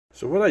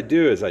So what I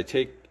do is I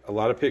take a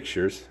lot of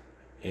pictures,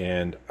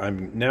 and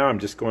I'm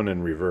just going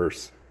in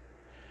reverse.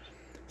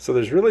 So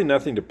there's really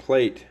nothing to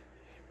plate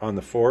on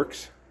the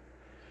forks,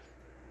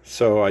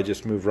 so I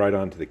just move right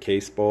on to the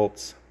case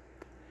bolts,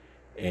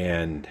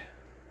 and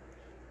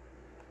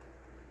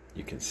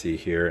you can see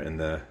here in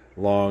the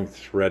long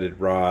threaded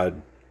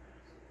rod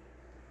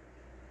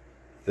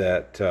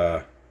that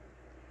the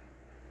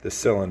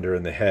cylinder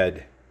and the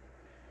head,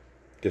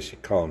 I guess you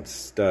call them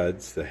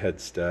studs, the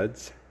head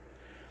studs.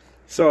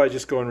 So I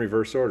just go in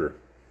reverse order.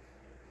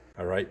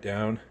 I write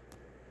down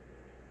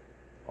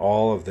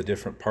all of the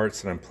different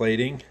parts that I'm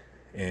plating,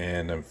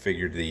 and I've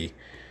figured the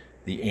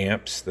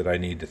amps that I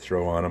need to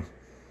throw on them.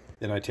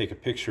 Then I take a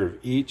picture of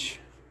each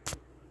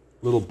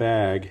little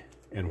bag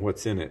and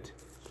what's in it.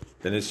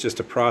 Then it's just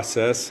a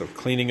process of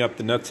cleaning up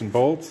the nuts and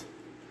bolts.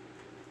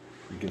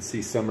 You can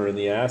see some are in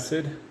the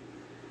acid,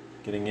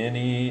 getting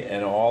any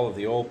and all of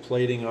the old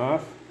plating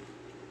off.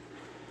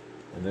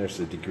 And there's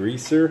the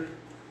degreaser.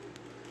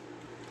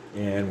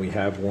 And we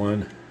have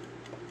a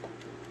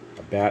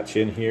batch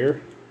in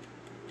here.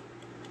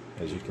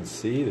 As you can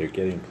see, they're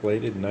getting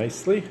plated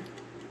nicely.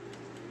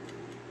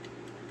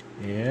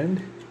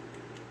 And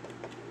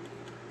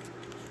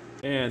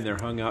they're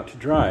hung out to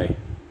dry.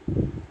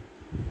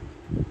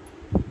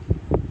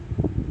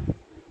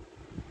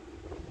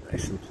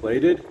 Nice and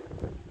plated.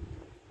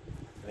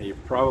 Now you're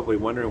probably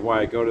wondering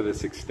why I go to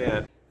this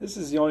extent. This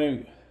is the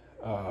only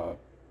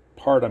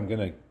part I'm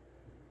going to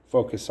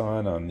focus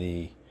on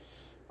the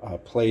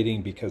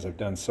plating, because I've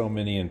done so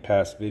many in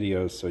past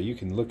videos, so you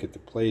can look at the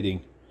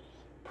plating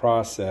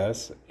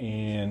process,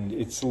 and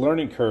it's a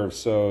learning curve,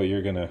 so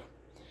you're gonna,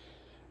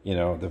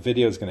 the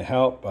video is gonna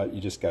help, but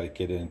you just got to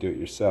get in and do it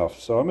yourself.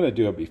 So I'm going to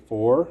do it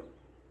before.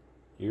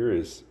 Here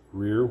is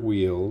rear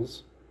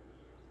wheels.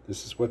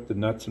 This is what the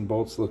nuts and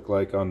bolts look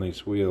like on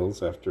these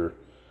wheels after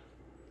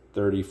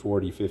 30,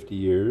 40, 50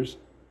 years.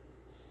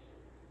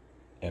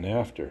 And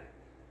after.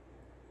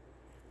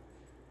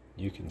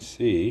 You can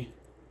see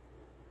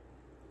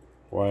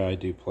why I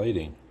do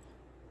plating.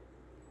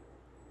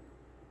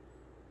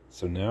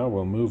 So now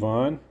we'll move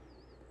on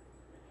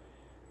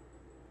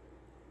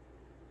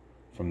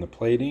from the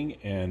plating,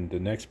 and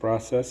the next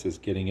process is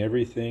getting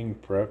everything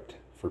prepped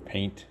for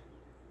paint.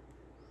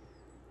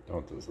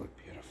 Don't those look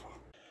beautiful?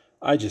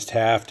 I just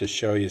have to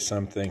show you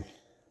something.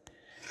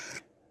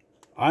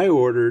 I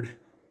ordered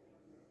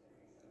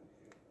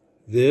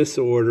this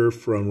order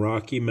from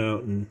Rocky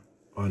Mountain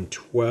on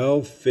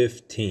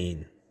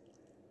 12/15.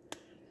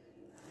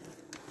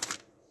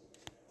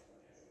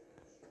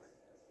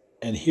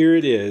 And here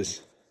it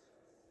is.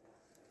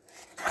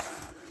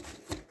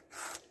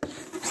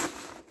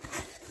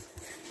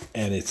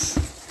 And it's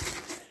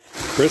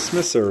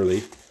Christmas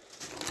early.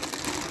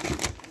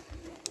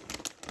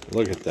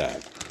 Look at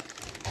that.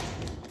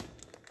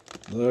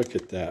 Look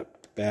at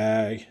that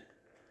bag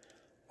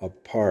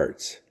of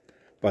parts.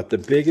 But the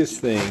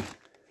biggest thing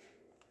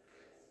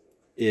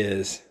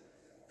is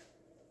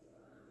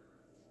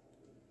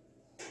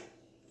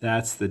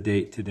that's the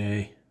date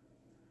today.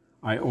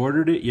 I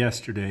ordered it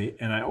yesterday,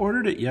 and I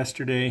ordered it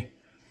yesterday,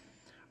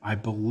 I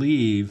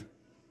believe,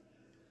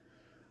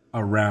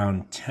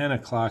 around 10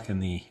 o'clock in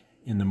the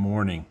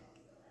morning.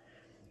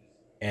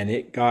 And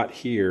it got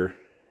here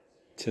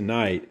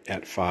tonight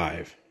at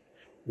 5.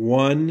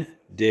 1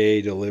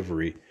 day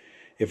delivery.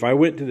 If I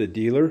went to the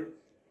dealer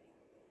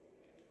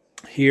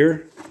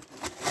here,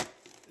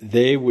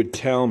 they would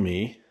tell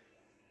me,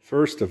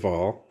 first of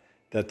all,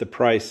 that the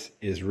price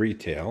is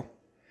retail.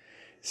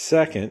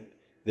 Second,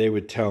 they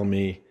would tell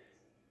me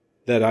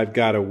that I've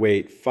got to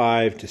wait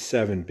 5 to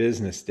 7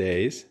 business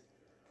days,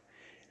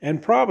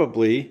 and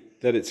probably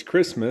that it's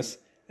Christmas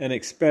and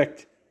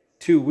expect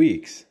 2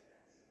 weeks.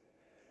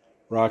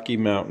 Rocky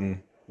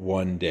Mountain,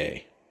 1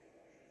 day.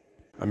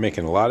 I'm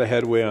making a lot of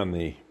headway on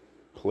the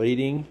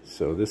plating,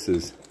 so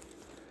this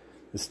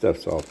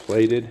stuff's all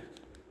plated.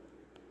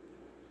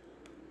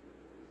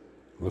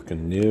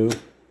 Looking new.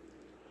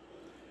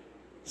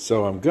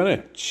 So I'm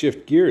gonna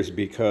shift gears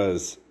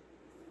because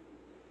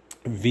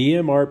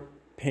VMR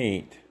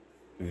Paint,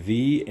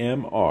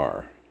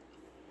 VMR,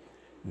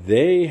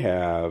 they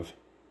have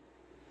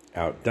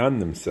outdone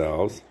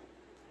themselves.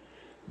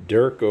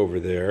 Dirk over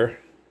there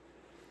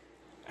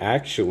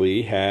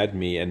actually had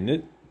me,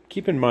 and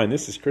keep in mind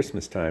this is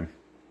Christmas time,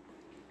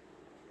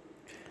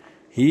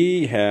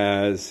 he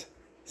has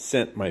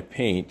sent my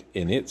paint,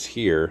 and it's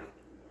here.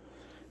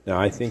 Now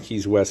I think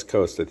he's West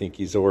Coast, I think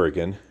he's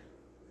Oregon,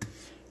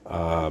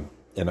 and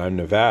I'm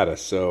Nevada,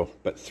 so,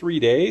 but 3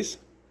 days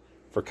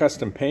for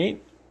custom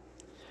paint,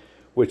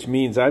 which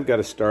means I've got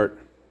to start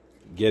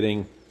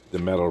getting the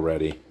metal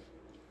ready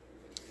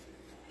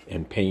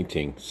and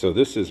painting. So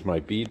this is my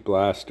bead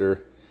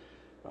blaster.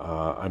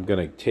 I'm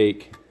going to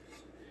take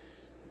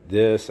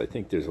this. I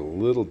think there's a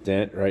little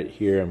dent right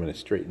here. I'm going to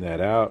straighten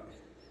that out.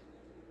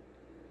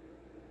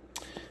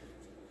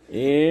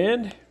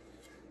 And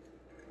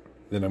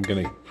then I'm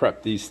going to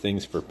prep these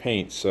things for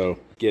paint. So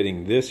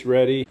getting this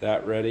ready,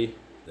 that ready,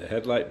 the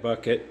headlight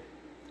bucket,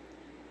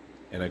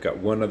 and I've got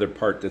one other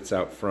part that's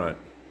out front.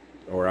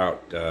 or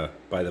out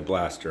by the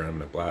blaster. I'm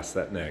going to blast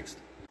that next.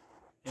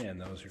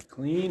 And those are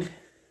clean.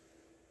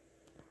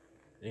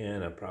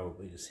 And I'll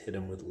probably just hit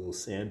them with a little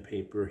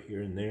sandpaper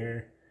here and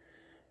there.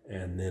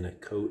 And then a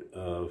coat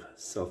of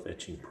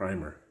self-etching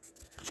primer.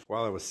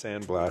 While I was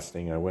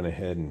sandblasting, I went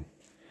ahead and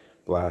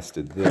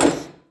blasted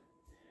this,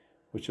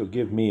 which will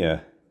give me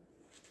a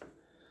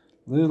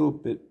little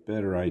bit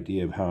better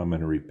idea of how I'm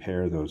going to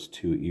repair those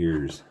two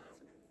ears.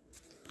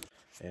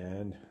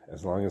 And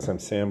as long as I'm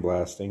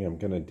sandblasting, I'm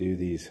going to do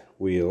these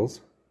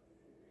wheels.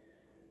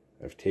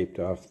 I've taped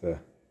off the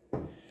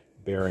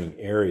bearing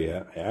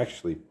area. I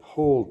actually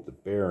pulled the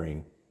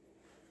bearing,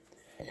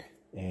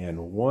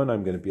 and one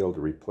I'm going to be able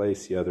to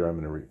replace, the other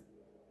I'm going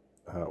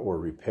to or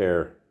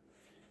repair.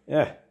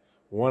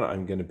 One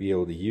I'm going to be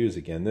able to use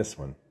again. This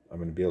one I'm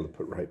going to be able to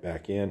put right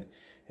back in,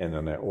 and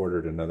then I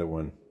ordered another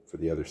one for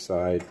the other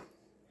side.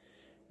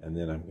 And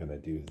then I'm going to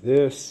do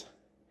this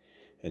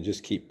and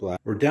just keep black.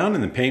 We're down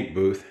in the paint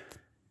booth.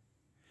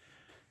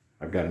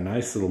 I've got a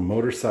nice little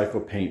motorcycle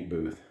paint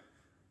booth.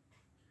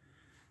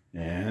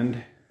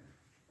 And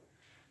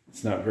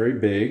it's not very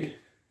big.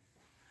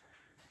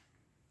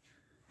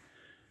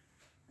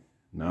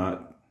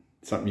 Not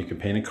something you can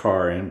paint a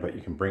car in, but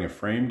you can bring a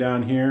frame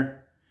down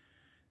here.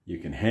 You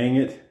can hang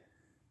it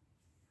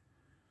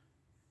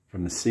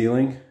from the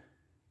ceiling.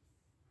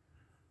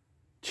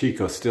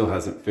 Chico still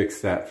hasn't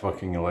fixed that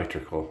fucking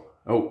electrical.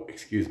 Oh,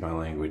 excuse my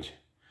language.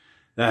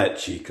 That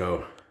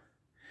Chico.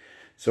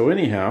 So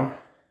anyhow,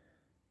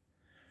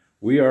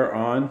 we are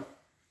on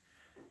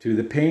to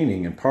the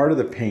painting, and part of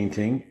the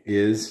painting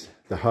is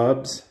the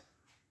hubs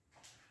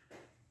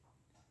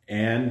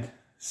and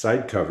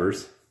side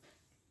covers.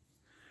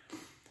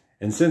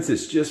 And since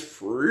it's just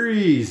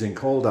freezing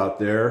cold out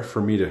there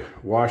for me to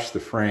wash the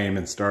frame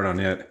and start on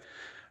it,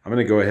 I'm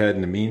going to go ahead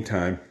in the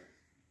meantime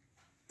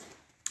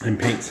and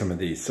paint some of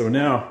these. So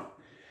now,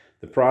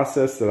 the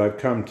process that I've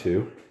come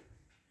to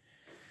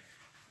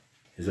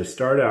is I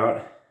start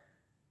out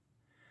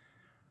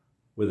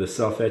with a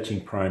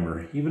self-etching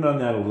primer. Even on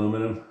that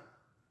aluminum,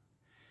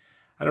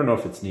 I don't know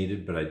if it's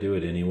needed, but I do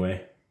it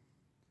anyway.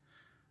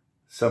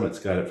 Summit's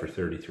got it for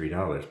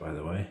 $33, by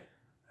the way.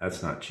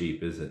 That's not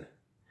cheap, is it?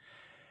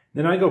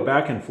 Then I go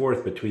back and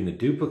forth between the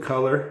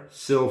Duplicolor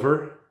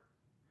Silver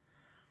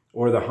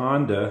or the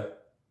Honda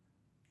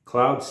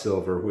Cloud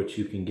Silver, which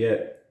you can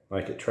get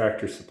like at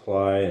Tractor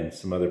Supply and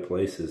some other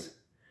places.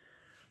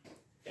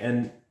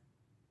 And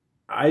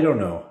I don't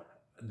know,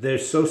 they're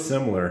so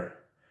similar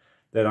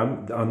that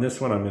on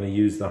this one I'm going to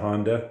use the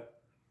Honda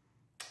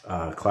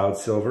Cloud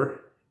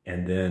Silver,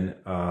 and then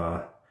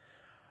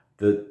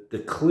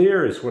the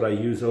clear is what I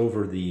use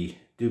over the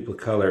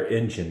Duplicolor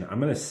engine. I'm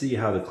going to see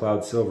how the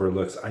Cloud Silver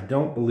looks. I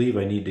don't believe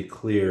I need to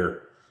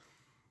clear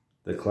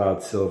the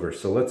Cloud Silver,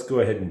 so let's go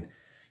ahead and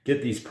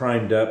get these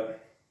primed up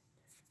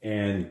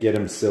and get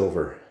them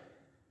silver.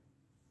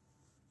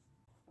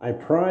 I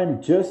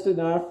primed just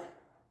enough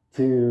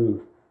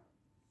to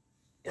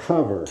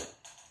cover.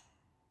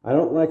 I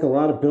don't like a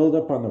lot of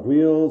buildup on the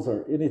wheels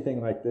or anything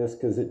like this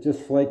because it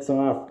just flakes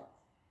off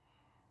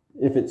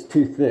if it's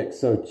too thick.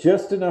 So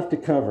just enough to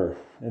cover.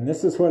 And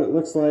this is what it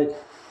looks like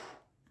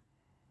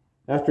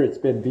after it's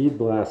been bead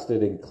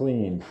blasted and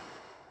cleaned.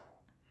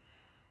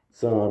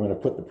 So I'm going to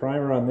put the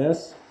primer on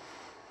this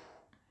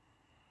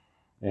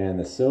and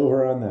the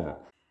silver on that.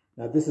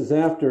 Now this is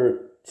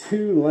after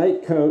 2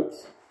 light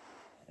coats.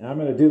 And I'm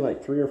going to do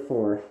like 3 or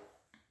 4.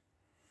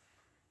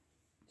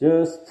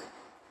 Just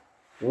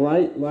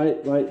light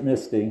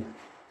misting.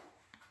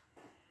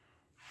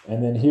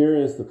 And then here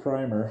is the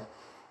primer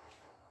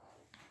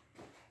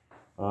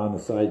on the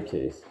side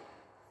case.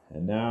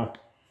 And now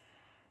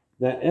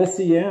that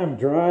SEM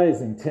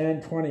dries in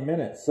 10-20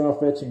 minutes.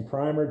 Self-etching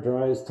primer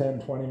dries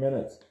 10-20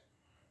 minutes.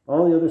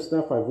 All the other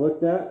stuff I've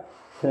looked at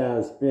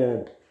has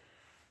been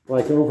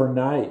like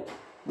overnight.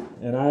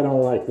 And I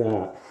don't like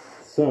that.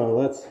 So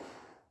let's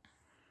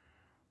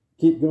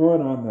keep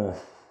going on the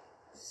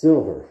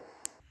silver.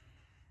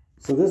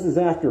 So this is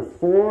after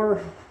 4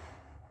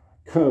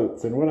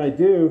 coats, and what I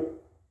do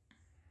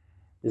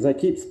is I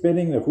keep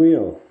spinning the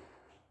wheel.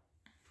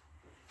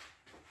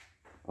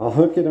 I'll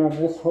hook it on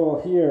this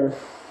hole here,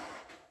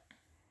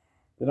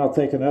 then I'll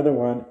take another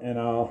one and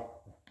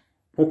I'll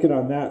hook it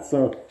on that,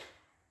 so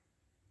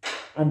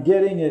I'm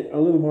getting it a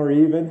little more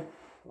even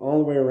all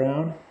the way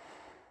around,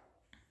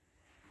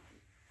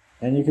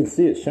 and you can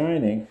see it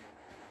shining.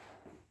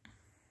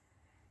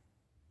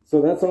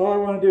 So that's all I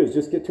want to do, is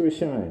just get to a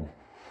shine.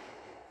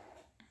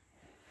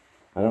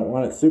 I don't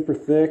want it super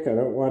thick. I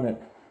don't want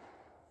it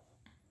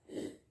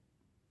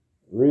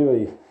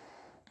really...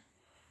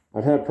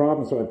 I've had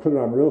problems when I put it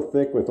on real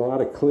thick with a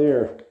lot of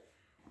clear.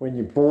 When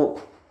you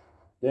bolt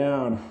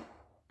down,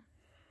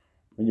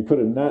 when you put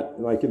a nut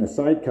like in a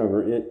side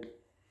cover,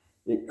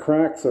 it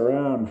cracks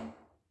around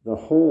the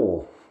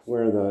hole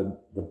where the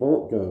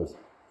bolt goes.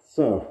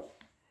 So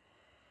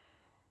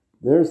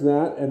there's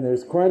that, and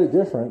there's quite a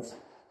difference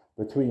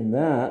between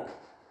that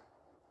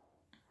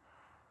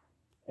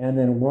and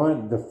then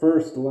the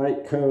first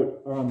light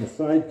coat on the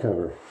side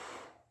cover.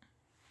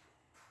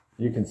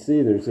 You can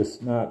see there's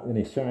just not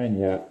any shine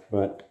yet,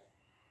 but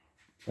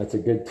that's a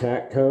good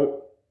tack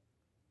coat.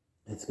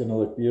 It's going to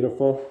look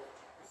beautiful.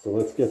 So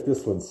let's get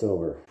this one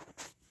silver.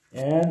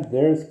 And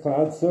there's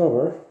cloud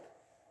silver.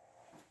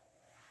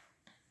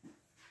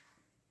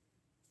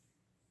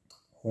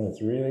 When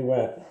it's really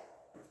wet.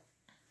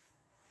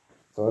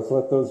 So let's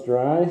let those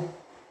dry.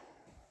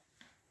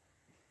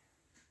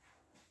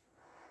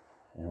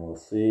 And we'll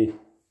see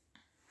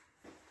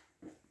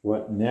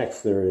what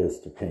next there is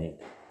to paint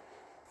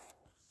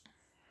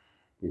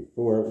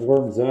before it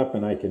warms up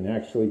and I can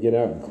actually get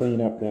out and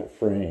clean up that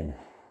frame.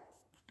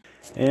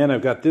 And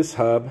I've got this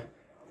hub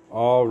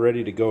all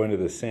ready to go into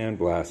the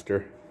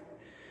sandblaster.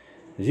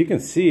 As you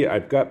can see,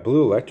 I've got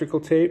blue electrical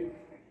tape,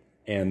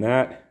 and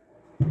that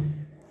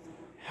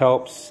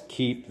helps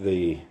keep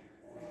the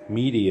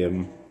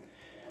medium,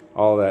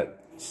 all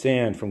that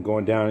sand, from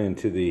going down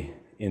into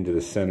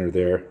the center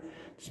there.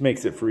 Just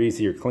makes it for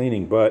easier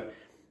cleaning, but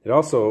it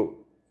also,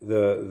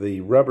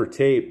 the rubber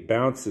tape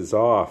bounces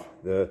off,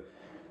 the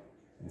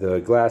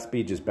glass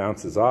bead just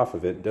bounces off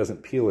of it. It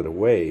doesn't peel it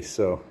away,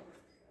 so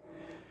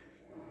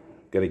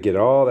got to get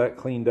all that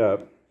cleaned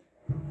up.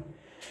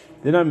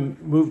 Then I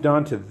moved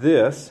on to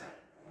this.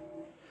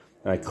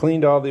 I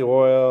cleaned all the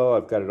oil.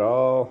 I've got it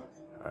all.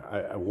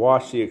 I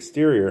washed the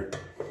exterior,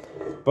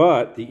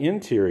 but the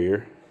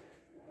interior,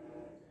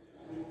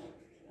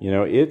 you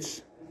know,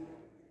 it's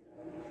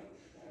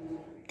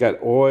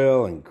got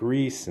oil and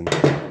grease, and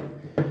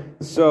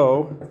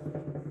so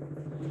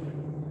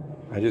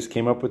I just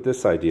came up with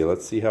this idea.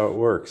 Let's see how it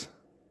works.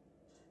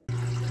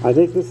 I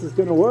think this is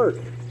going to work.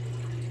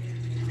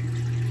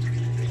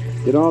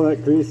 Get all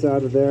that grease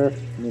out of there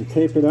and then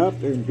tape it up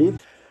and beat.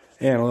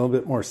 And a little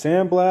bit more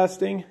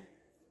sandblasting.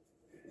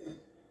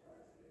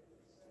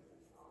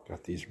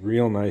 Got these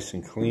real nice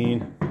and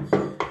clean.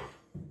 I'm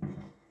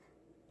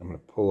going to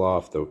pull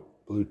off the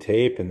blue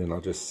tape and then I'll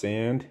just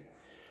sand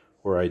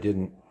where I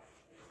didn't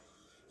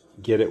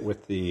get it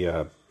with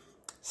the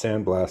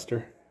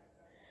sandblaster.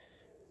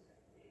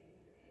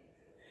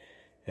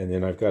 And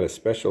then I've got a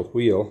special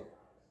wheel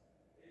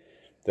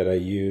that I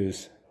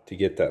use to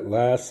get that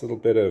last little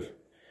bit of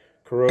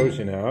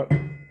corrosion out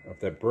of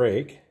that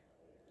brake.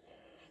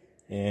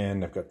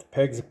 And I've got the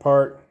pegs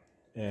apart,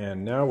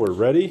 and now we're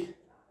ready.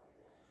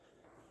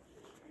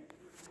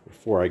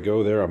 Before I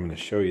go there, I'm going to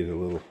show you the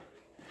little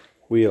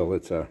wheel.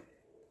 It's a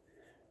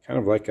kind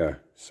of like a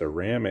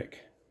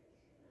ceramic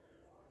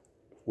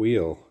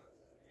wheel,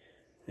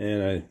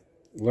 and I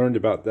learned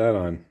about that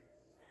on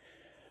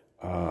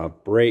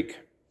brake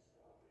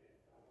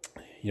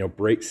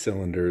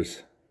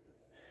cylinders,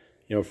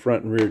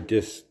 front and rear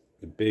disc.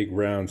 The big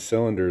round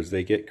cylinders,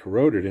 they get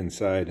corroded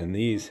inside, and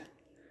these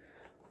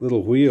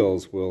little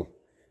wheels will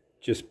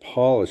just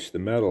polish the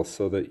metal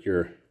so that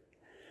your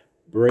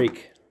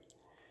brake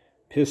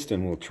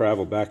piston will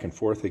travel back and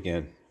forth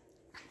again.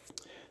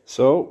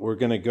 So we're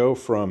going to go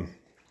from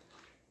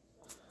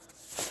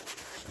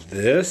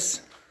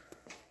this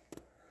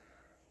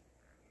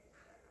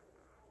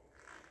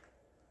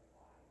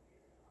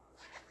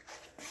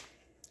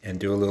and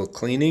do a little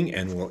cleaning,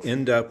 and we'll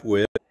end up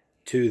with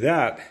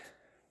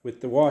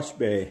the wash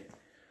bay.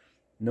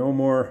 No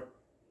more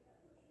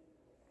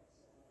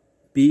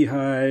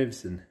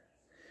beehives and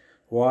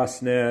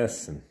wasp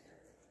nests and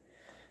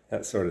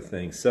that sort of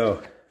thing.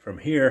 So from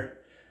here,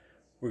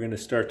 we're going to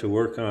start to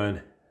work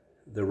on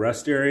the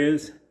rust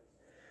areas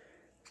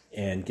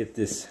and get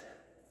this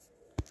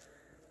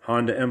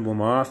Honda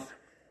emblem off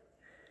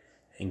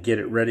and get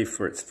it ready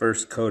for its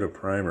first coat of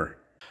primer.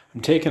 I'm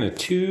taking a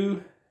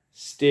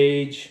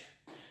 2-stage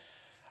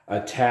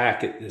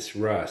attack at this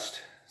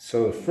rust.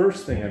 So the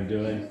first thing I'm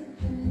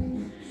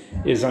doing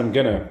is I'm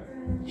gonna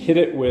hit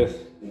it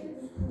with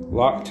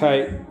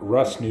Loctite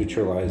rust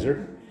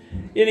neutralizer.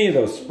 Any of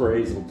those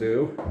sprays will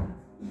do.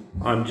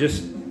 I'm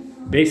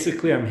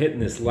hitting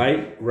this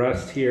light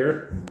rust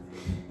here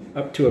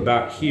up to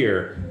about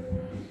here.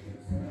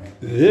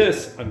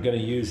 This I'm gonna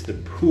use the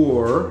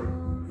pour.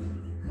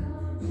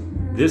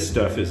 This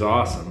stuff is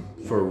awesome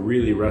for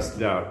really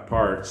rusted out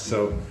parts.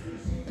 So,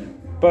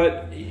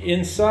 but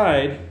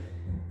inside,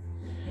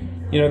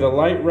 the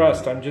light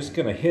rust, I'm just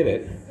going to hit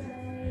it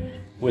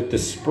with the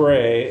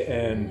spray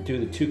and do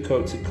the 2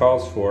 coats it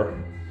calls for.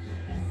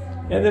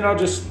 And then I'll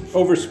just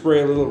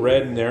overspray a little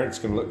red in there, and it's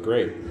going to look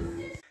great.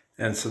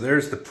 And so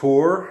there's the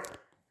pour.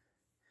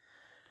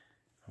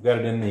 I've got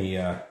it in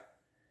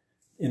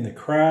the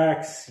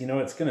cracks.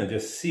 It's going to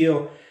just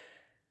seal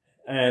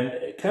and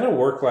kind of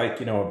work like,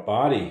 a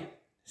body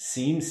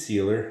seam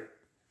sealer,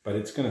 but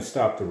it's going to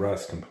stop the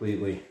rust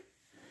completely.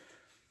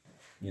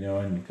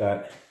 And you've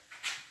got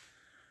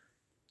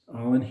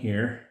all in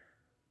here.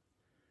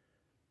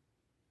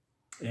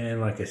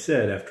 And like I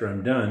said, after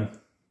I'm done,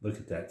 look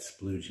at that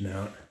splooging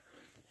out.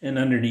 And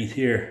underneath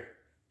here.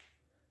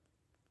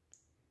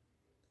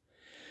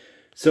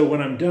 So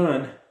when I'm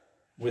done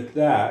with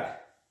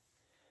that,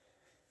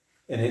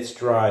 and it's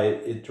dry,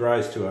 it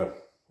dries to a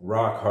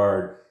rock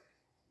hard,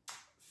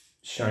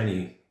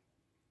 shiny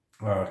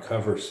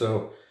cover.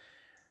 So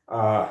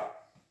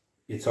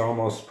it's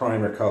almost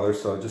primer color,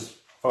 so I'll just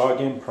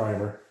fog-in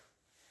primer.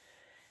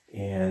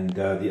 And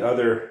the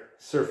other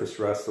surface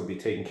rust will be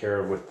taken care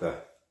of with the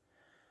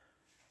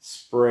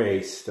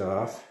spray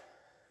stuff.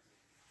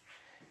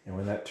 And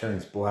when that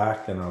turns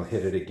black, then I'll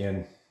hit it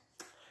again.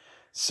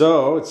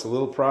 So it's a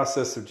little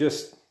process of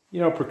just, you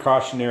know,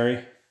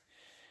 precautionary.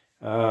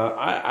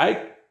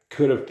 I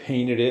could have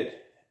painted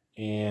it,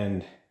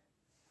 and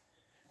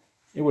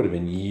it would have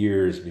been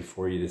years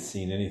before you'd have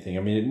seen anything.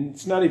 I mean,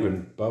 it's not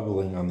even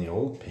bubbling on the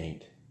old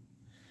paint.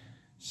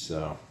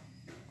 So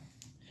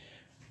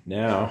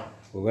now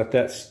we'll let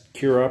that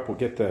cure up. We'll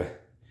get the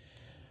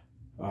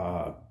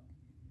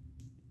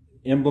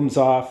emblems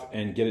off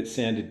and get it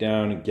sanded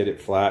down and get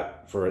it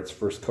flat for its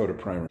first coat of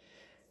primer.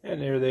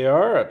 And there they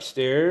are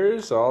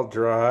upstairs, all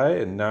dry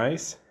and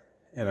nice.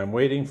 And I'm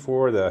waiting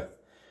for the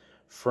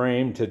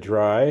frame to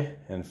dry.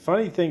 And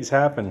funny things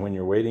happen when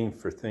you're waiting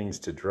for things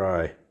to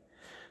dry.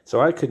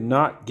 So I could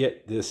not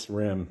get this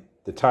rim.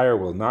 The tire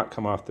will not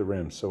come off the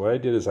rim. So what I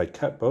did is I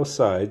cut both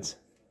sides.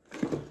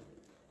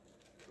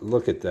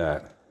 Look at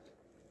that.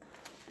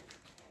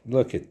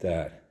 Look at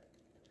that.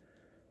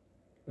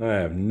 I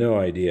have no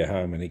idea how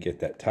I'm going to get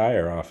that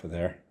tire off of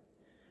there.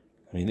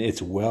 I mean,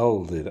 it's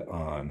welded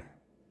on.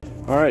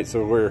 Alright,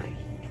 so we're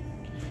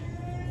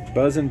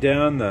buzzing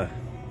down the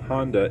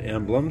Honda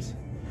emblems,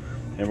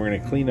 and we're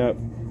going to clean up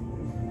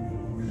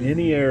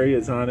any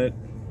areas on it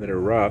that are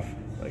rough,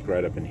 like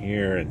right up in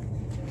here, and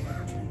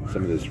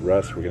some of this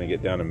rust we're going to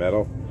get down to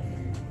metal.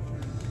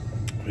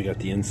 We got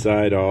the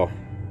inside all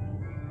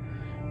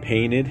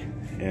painted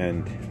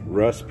and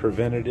rust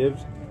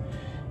preventative.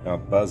 I'll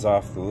buzz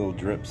off the little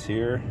drips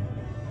here.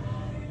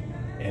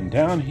 And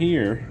down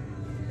here,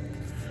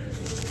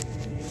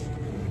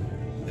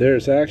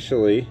 there's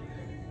actually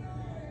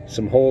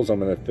some holes I'm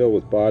going to fill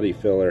with body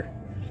filler.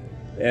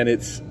 And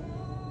it's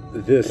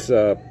this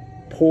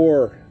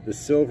pour, the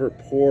silver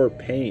pour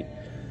paint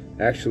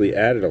actually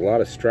added a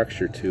lot of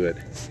structure to it.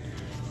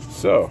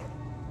 So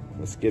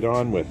let's get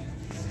on with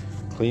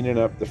cleaning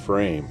up the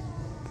frame.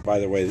 By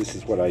the way, this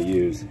is what I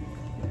use.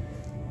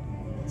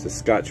 It's a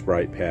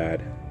Scotch-Brite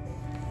pad.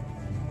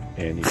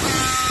 And you can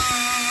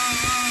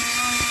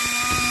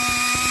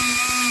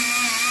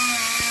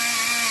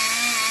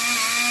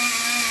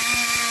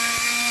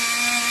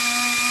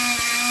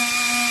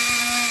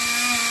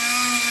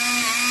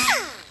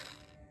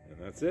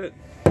that's it.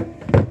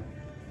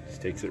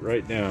 Just takes it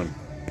right down.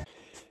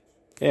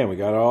 And we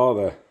got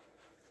all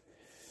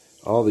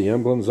the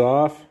emblems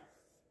off.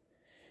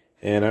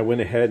 And I went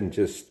ahead and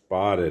just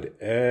spotted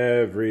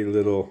every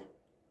little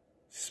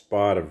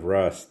spot of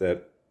rust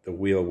that the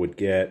wheel would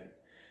get,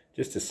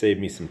 just to save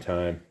me some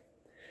time.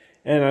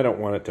 And I don't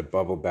want it to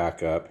bubble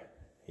back up.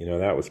 You know,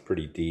 that was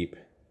pretty deep.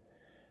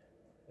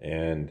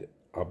 And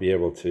I'll be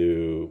able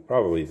to,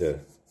 probably the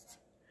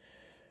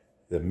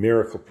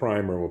Miracle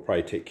Primer will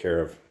probably take care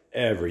of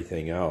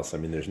everything else. I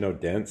mean, there's no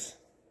dents.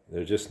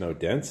 There's just no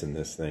dents in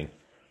this thing.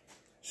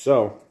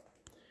 So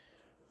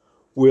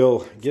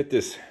we'll get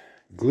this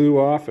glue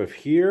off of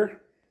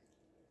here,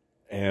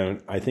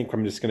 and I think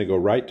I'm just going to go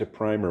right to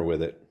primer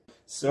with it.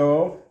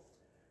 So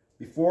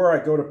before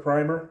I go to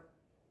primer,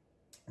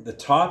 the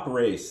top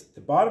race,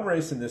 the bottom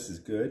race in this is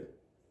good.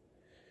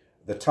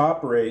 The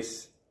top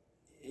race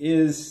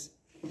is,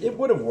 it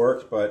would have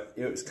worked, but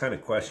it was kind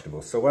of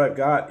questionable. So what I've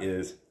got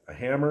is a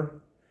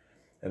hammer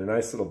and a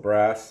nice little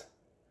brass.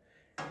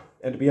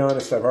 And to be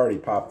honest, I've already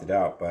popped it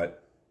out,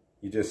 but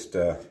you just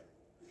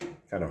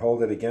kind of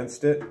hold it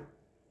against it.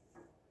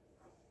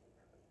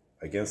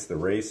 Against the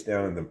race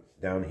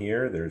down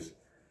here, there's,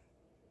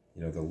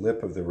 you know, the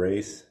lip of the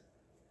race.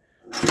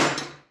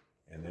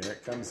 And there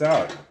it comes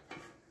out.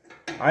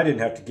 I didn't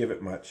have to give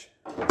it much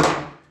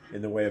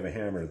in the way of a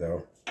hammer,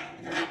 though.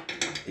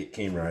 It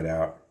came right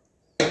out.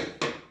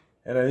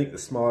 And I think the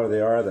smaller they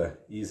are, the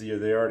easier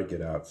they are to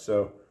get out.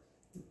 So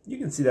you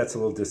can see that's a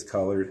little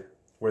discolored,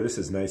 where this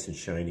is nice and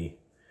shiny.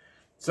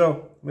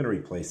 So I'm going to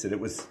replace it. It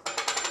was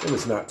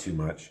not too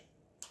much.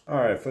 All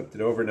right, I flipped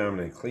it over. Now I'm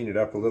going to clean it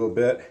up a little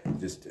bit,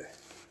 just to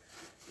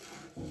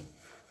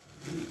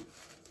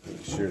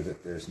make sure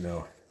that there's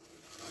no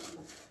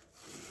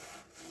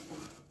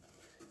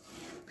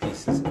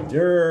pieces of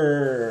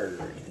dirt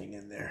or anything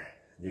in there.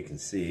 You can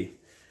see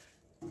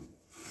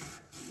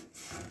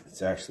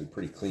it's actually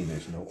pretty clean.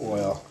 There's no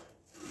oil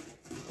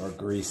or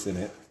grease in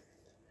it.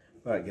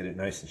 But get it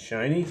nice and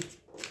shiny.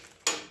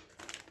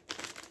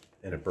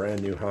 And a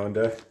brand new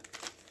Honda.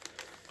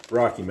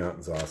 Rocky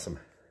Mountain's awesome.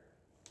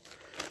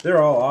 They're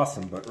all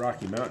awesome, but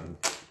Rocky Mountain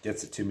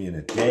gets it to me in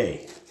a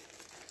day.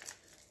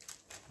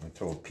 I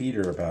told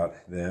Peter about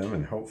them,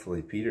 and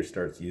hopefully Peter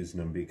starts using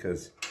them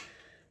because,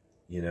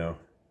 you know,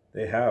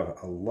 they have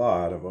a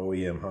lot of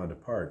OEM Honda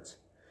parts.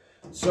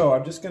 So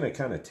I'm just going to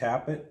kind of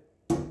tap it.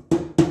 You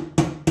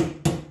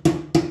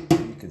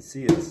can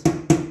see it's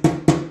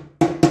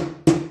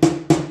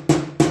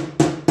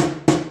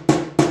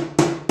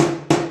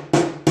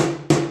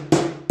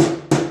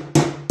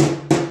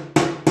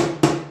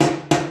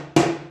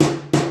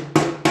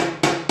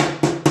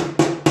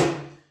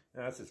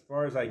as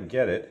far as I can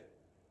get it.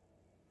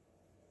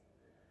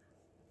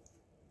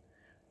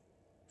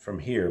 from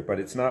here, but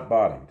it's not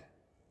bottomed.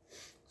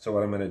 So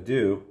what I'm going to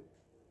do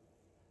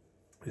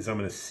is I'm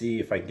going to see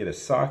if I can get a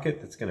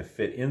socket that's going to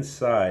fit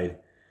inside,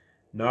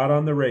 not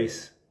on the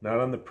race, not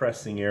on the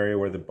pressing area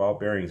where the ball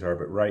bearings are,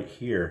 but right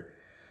here.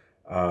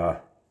 I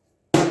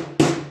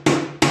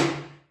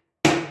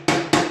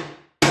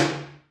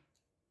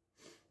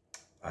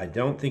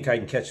don't think I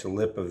can catch the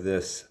lip of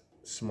this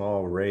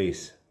small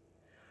race.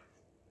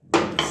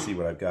 Let's see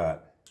what I've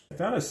got. I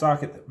found a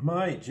socket that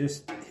might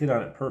just hit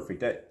on it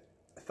perfect. I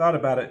thought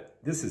about it.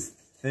 This is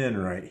thin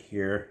right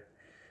here,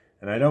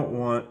 and I don't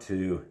want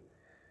to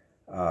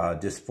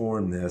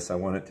disform this. I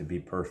want it to be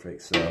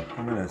perfect. So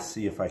I'm going to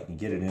see if I can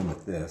get it in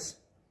with this.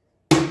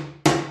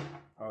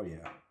 Oh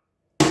yeah.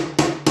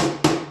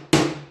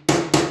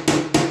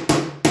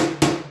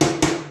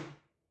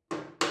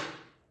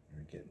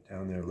 Getting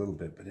down there a little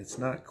bit, but it's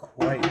not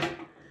quite.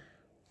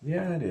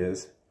 Yeah, it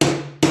is.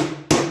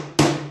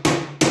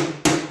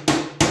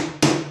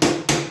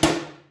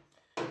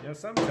 You know,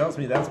 something tells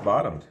me that's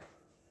bottomed.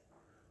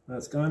 Well,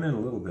 it's gone in a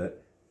little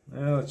bit.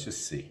 Well, let's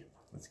just see.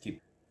 Let's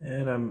keep.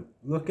 And I'm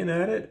looking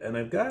at it, and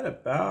I've got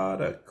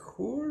about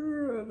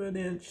 1/4 of an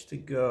inch to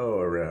go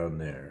around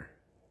there.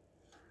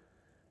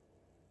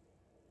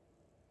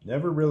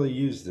 Never really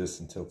used this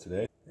until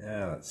today.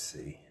 Now let's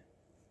see.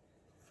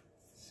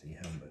 Let's see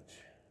how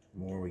much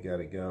more we got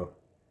to go.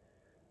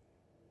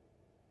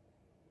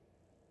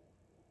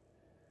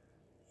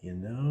 You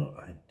know,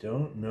 I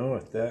don't know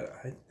if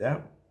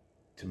that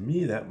to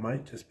me that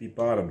might just be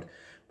bottomed,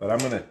 but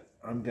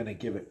I'm gonna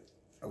give it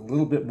a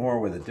little bit more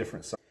with a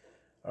different socket.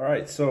 All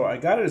right, so I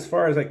got it as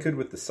far as I could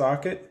with the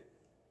socket.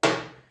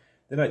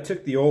 Then I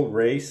took the old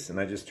race and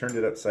I just turned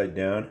it upside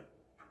down,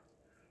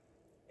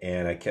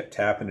 and I kept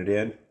tapping it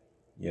in,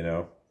 you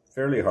know,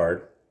 fairly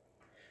hard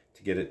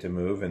to get it to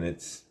move. And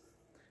it's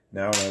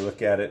now when I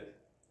look at it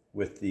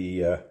with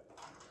the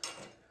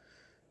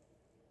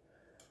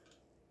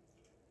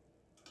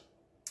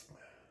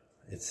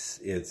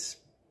it's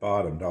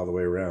bottomed all the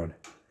way around.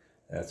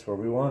 That's where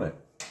we want it.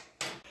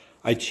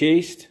 I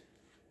chased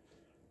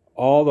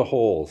all the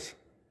holes,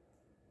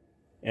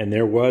 and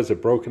there was a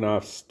broken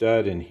off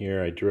stud in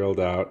here I drilled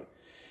out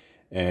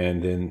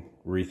and then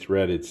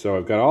rethreaded. So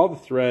I've got all the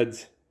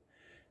threads.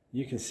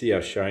 You can see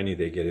how shiny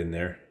they get in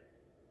there.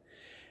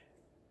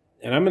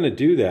 And I'm going to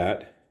do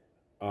that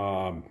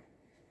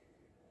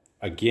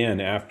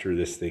again after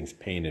this thing's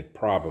painted,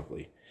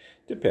 probably.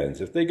 Depends.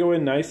 If they go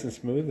in nice and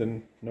smooth,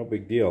 then no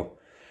big deal.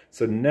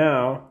 So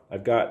now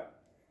I've got,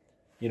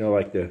 you know,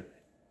 like the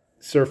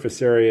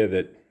surface area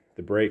that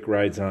the brake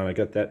rides on, I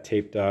got that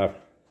taped off.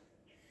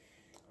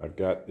 I've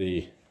got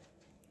the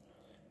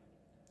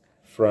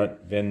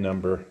front VIN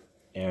number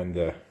and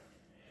the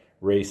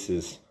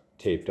races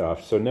taped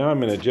off. So now I'm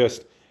going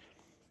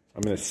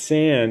to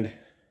sand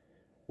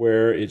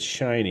where it's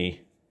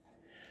shiny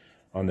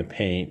on the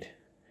paint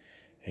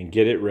and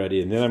get it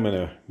ready. And then I'm going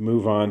to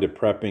move on to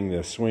prepping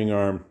the swing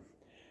arm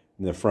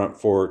and the front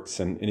forks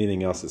and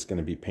anything else that's going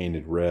to be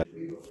painted red.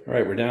 All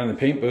right, we're down in the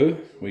paint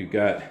booth. We've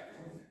got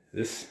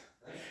this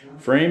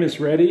frame is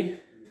ready,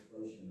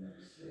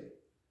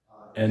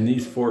 and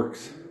these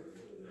forks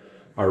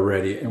are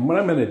ready. And what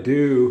I'm going to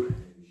do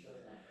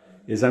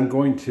is I'm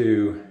going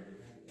to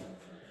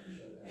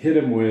hit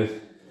them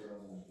with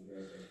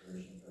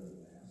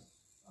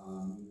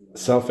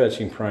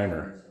self-etching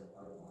primer.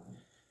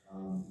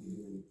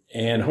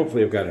 And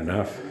hopefully I've got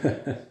enough.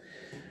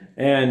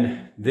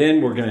 And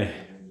then we're going to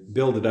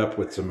build it up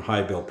with some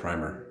high build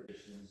primer.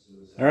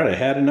 All right, I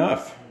had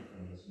enough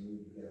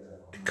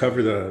to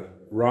cover the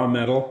raw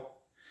metal,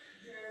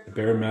 the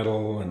bare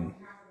metal, and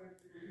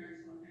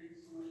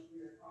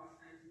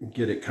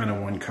get it kind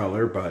of one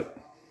color, but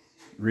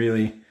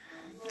really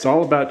it's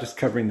all about just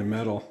covering the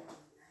metal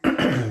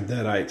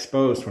that I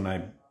exposed when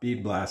I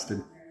bead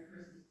blasted.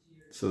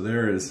 So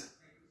there is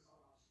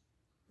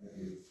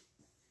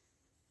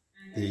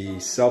the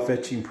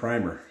self-etching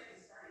primer.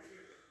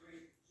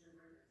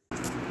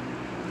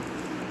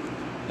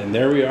 And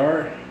there we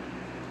are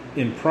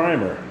in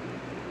primer.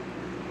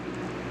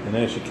 And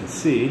as you can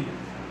see,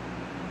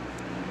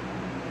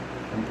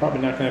 I'm probably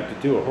not going to have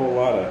to do a whole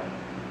lot of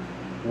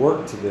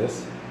work to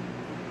this.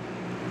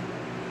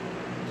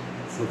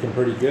 It's looking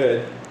pretty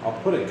good. I'll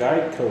put a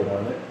guide coat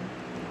on it.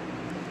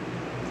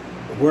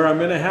 Where I'm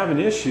going to have an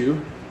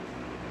issue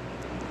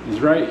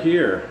is right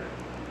here.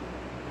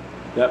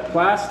 That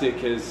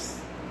plastic is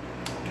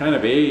kind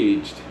of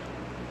aged.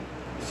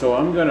 So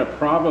I'm going to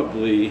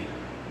probably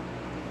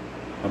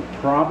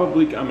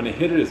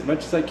hit it as much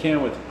as I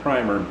can with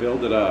primer and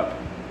build it up.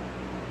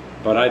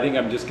 But I think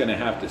I'm just going to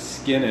have to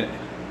skin it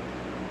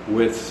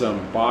with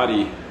some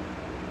body.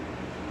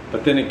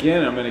 But then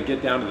again, I'm going to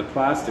get down to the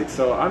plastic,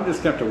 so I'm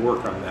just going to have to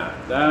work on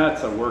that.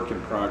 That's a work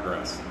in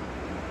progress.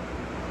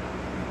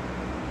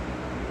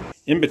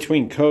 In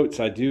between coats,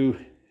 I do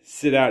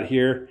sit out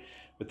here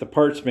with the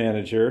parts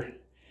manager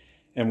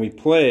and we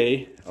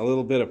play a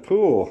little bit of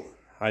pool.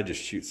 I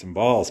just shoot some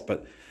balls,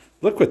 but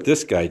look what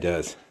this guy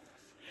does.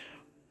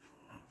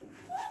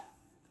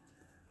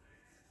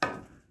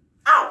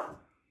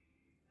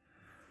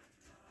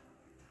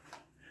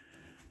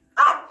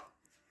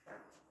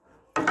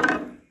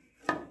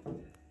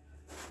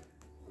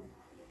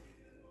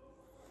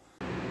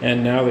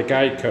 And now the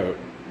guide coat.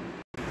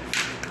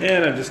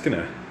 And I'm just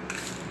gonna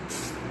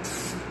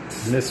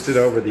mist it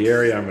over the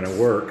area I'm gonna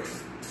work,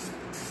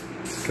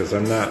 because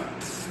I'm not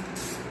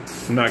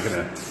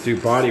gonna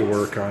do body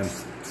work on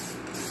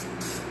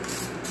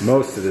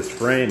most of this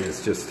frame.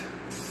 Is just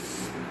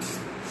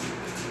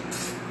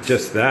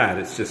that,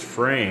 it's just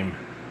frame.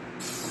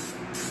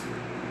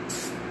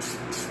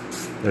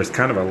 There's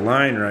kind of a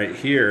line right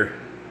here.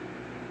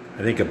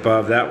 I think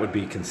above that would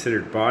be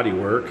considered body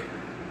work.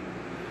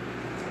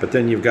 But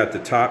then you've got the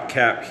top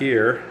cap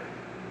here.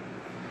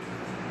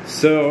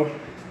 So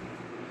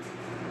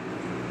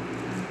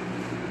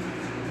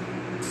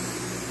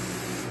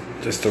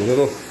just a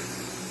little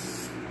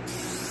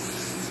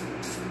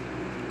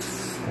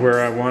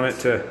where I want it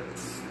to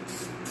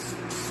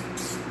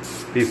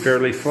be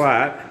fairly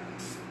flat.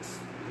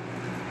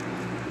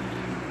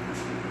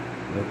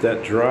 Let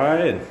that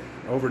dry and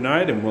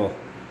overnight, and we'll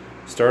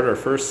start our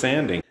first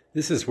sanding.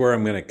 This is where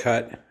I'm going to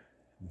cut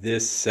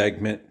this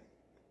segment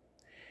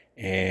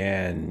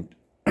and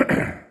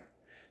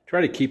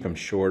try to keep them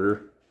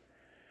shorter.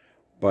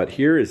 But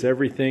here is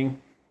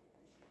everything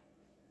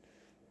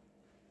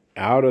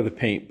out of the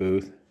paint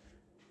booth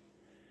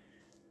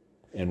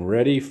and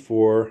ready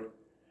for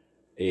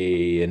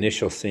a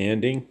initial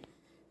sanding.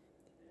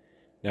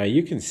 Now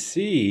you can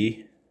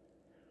see,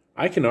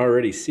 I can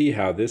already see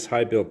how this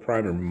high build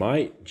primer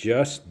might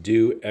just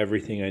do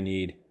everything I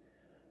need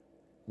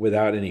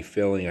without any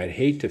filling. I'd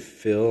hate to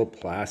fill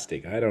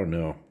plastic, I don't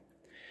know.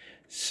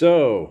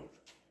 So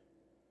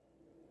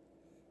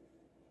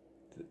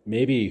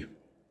maybe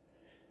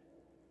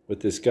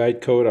with this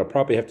guide coat I'll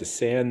probably have to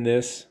sand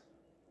this,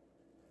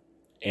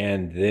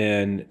 and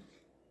then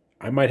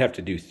I might have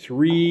to do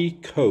 3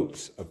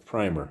 coats of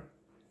primer.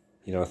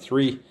 You know,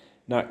 3,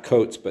 not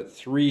coats, but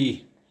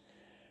 3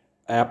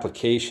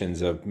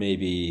 applications of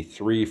maybe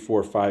 3,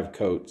 4, 5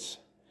 coats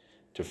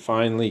to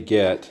finally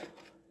get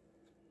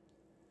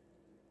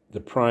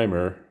the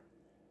primer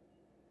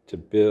to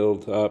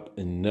build up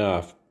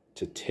enough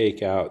to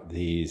take out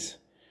these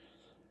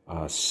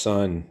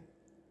sun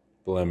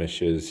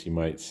blemishes, you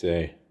might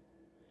say.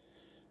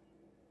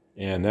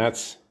 And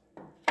that's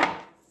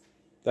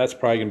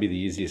probably going to be the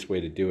easiest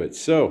way to do it.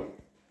 So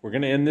we're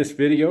going to end this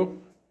video,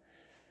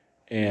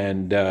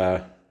 and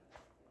I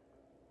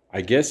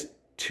guess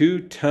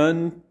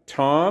 2-ton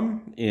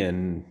Tom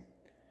in,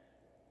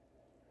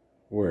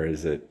 where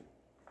is it?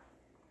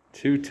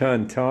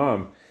 2-ton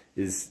Tom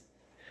is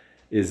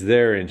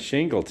there in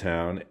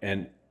Shingletown,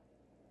 and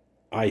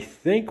I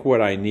think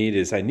what I need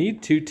is I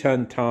need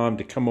 2-ton Tom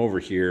to come over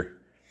here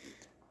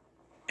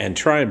and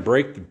try and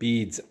break the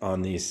beads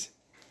on these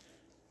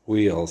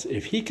wheels.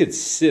 If he could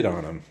sit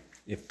on them,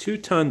 if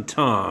 2-ton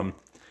Tom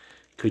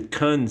could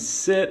come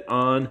sit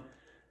on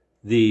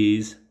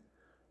these,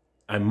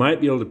 I might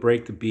be able to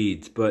break the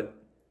beads. But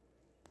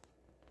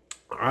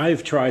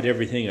I've tried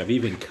everything. I've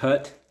even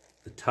cut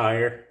the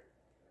tire,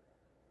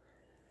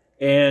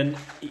 and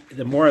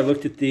the more I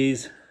looked at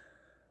these,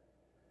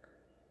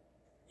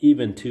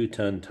 even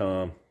 2-ton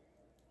Tom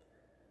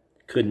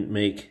couldn't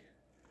make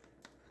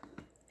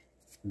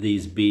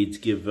these beads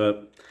give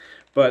up.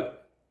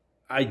 But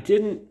I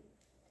didn't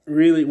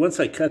really, once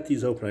I cut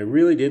these open, I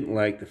really didn't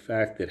like the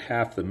fact that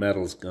half the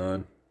metal's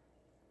gone.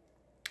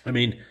 I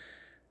mean,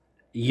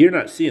 you're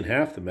not seeing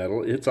half the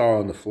metal, it's all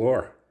on the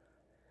floor.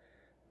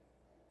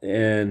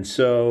 And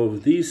so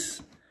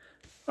these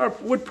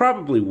would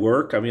probably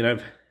work. I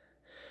mean,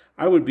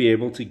 I would be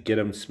able to get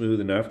them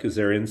smooth enough because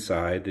they're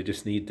inside. They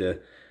just need to,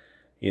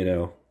 you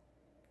know,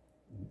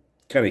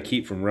 kind of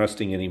keep from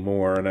rusting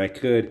anymore. And I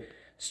could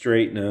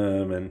straighten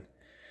them and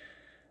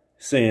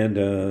sand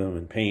them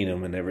and paint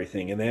them and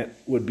everything, and that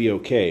would be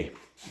okay.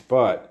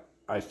 But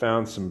I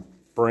found some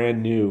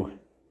brand new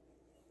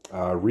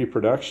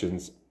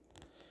reproductions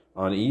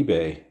on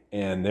eBay,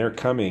 and they're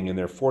coming, and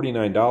they're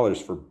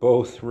 $49 for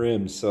both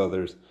rims. So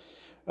there's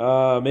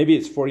maybe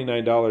it's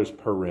 $49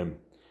 per rim,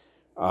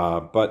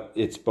 but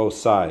it's both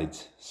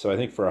sides. So I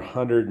think for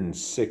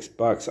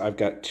 $106 I've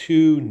got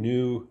 2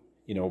 new,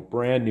 you know,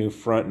 brand new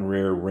front and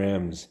rear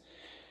rims,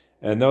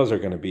 and those are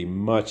going to be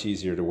much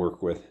easier to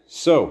work with.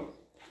 So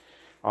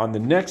on the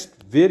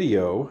next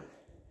video,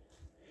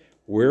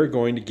 we're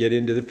going to get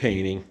into the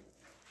painting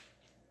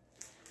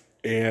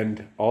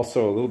and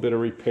also a little bit of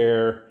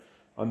repair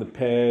on the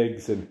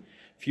pegs and a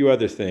few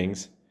other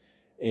things,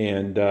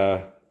 and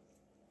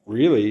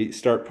really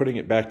start putting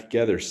it back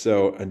together.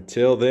 So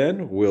until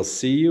then, we'll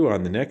see you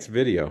on the next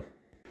video.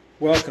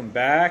 Welcome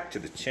back to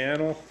the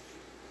channel.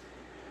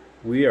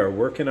 We are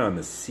working on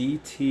the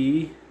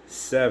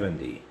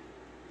CT70,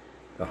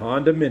 the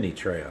Honda Mini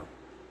Trail.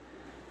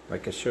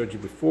 Like I showed you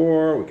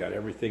before, we got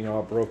everything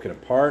all broken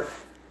apart,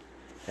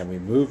 and we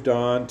moved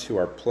on to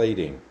our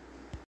plating.